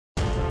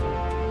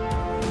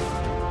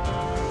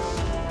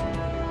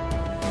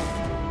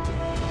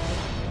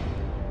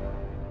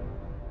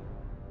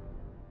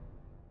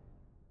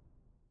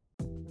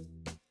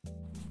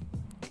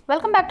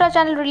Welcome back to our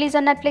channel released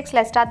on Netflix.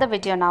 Let's start the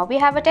video now. We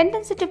have a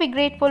tendency to be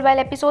grateful while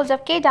episodes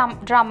of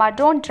K-drama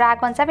don't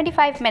drag on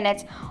 75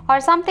 minutes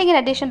or something in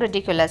addition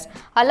ridiculous.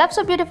 Our Love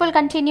So Beautiful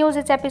continues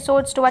its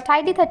episodes to a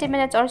tidy 30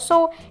 minutes or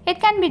so.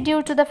 It can be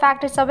due to the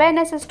fact its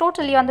awareness is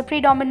totally on the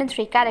predominant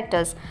three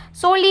characters,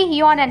 Soli,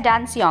 Hyun and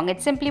Dan Seong.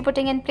 It's simply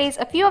putting in place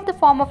a few of the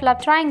form of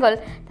love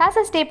triangle that's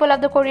a staple of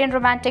the Korean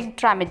romantic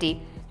dramedy,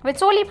 with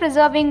Soli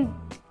preserving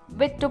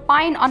with to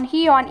pine on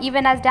Hyun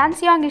even as Dan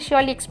Seong is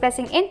surely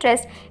expressing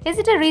interest. Is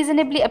it a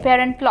reasonably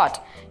apparent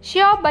plot?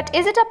 Sure, but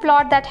is it a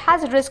plot that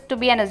has risk to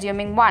be an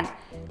assuming one?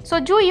 So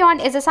Joo Yeon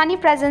is a sunny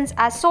presence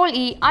as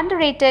Sol-e,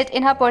 underrated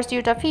in her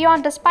pursuit of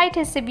Hyun despite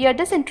his severe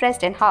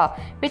disinterest in her.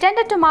 We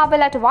tended to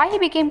marvel at why he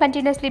became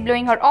continuously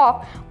blowing her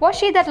off. Was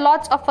she that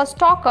lots of a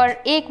stalker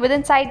ache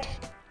within inside?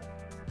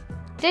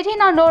 Did he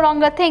now no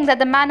longer think that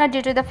the manner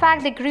due to the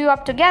fact they grew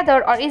up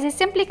together, or is he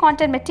simply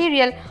content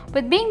material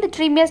with being the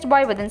dreamiest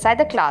boy within inside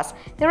the class?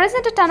 There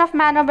isn't a ton of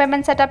man or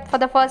women set up for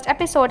the first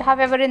episode,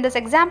 however in this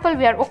example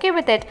we are okay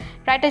with it.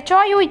 Writer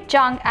Choi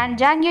Yoo-jung and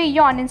Jang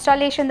Ye-yeon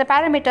installation the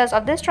parameters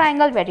of this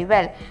triangle very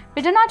well.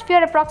 We do not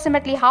fear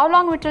approximately how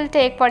long it will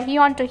take for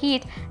Hyun to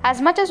heat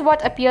as much as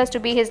what appears to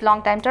be his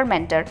long-time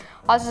tormentor.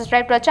 Also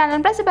subscribe to our channel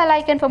and press the bell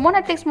icon for more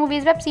Netflix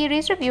movies, web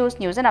series, reviews,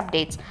 news and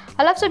updates.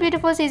 Our Love So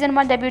Beautiful Season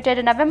 1 debuted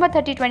on November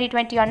 30,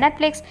 2020 on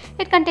Netflix.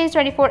 It contains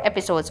 24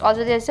 episodes.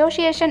 Although the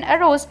association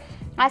arose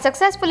as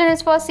successful in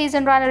its first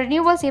season run, a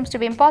renewal seems to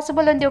be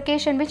impossible on the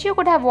occasion which you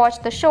could have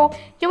watched the show.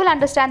 You will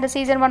understand the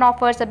season 1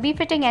 offers a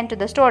befitting end to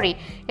the story.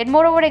 It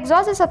moreover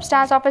exhausts the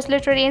substance of its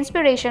literary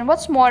inspiration.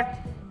 What's more,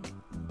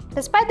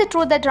 despite the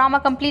truth that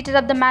drama completed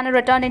up the manner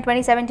returned in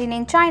 2017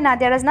 in China,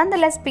 there is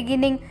nonetheless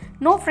beginning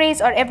no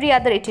phrase or every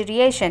other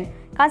iteration.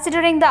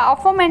 Considering the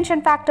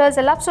aforementioned factors,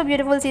 A Love So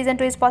Beautiful Season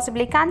 2 is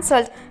possibly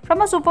cancelled.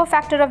 From a super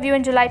factor review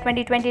in July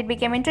 2020, it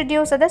became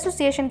introduced that the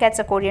association gets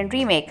a Korean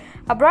remake.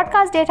 A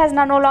broadcast date has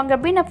now no longer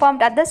been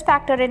affirmed at this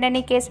factor. In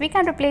any case, we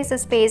can replace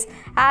this phase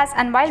as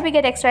and while we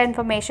get extra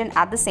information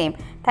at the same.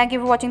 Thank you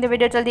for watching the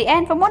video till the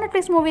end. For more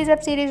Netflix movies,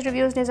 web series,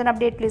 reviews, news and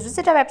update, please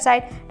visit our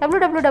website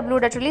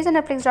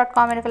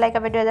www.releaseonnetflix.com, and if you like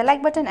our video, the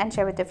like button and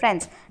share with your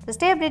friends. To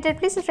stay updated,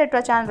 please subscribe to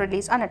our channel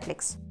Release on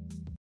Netflix.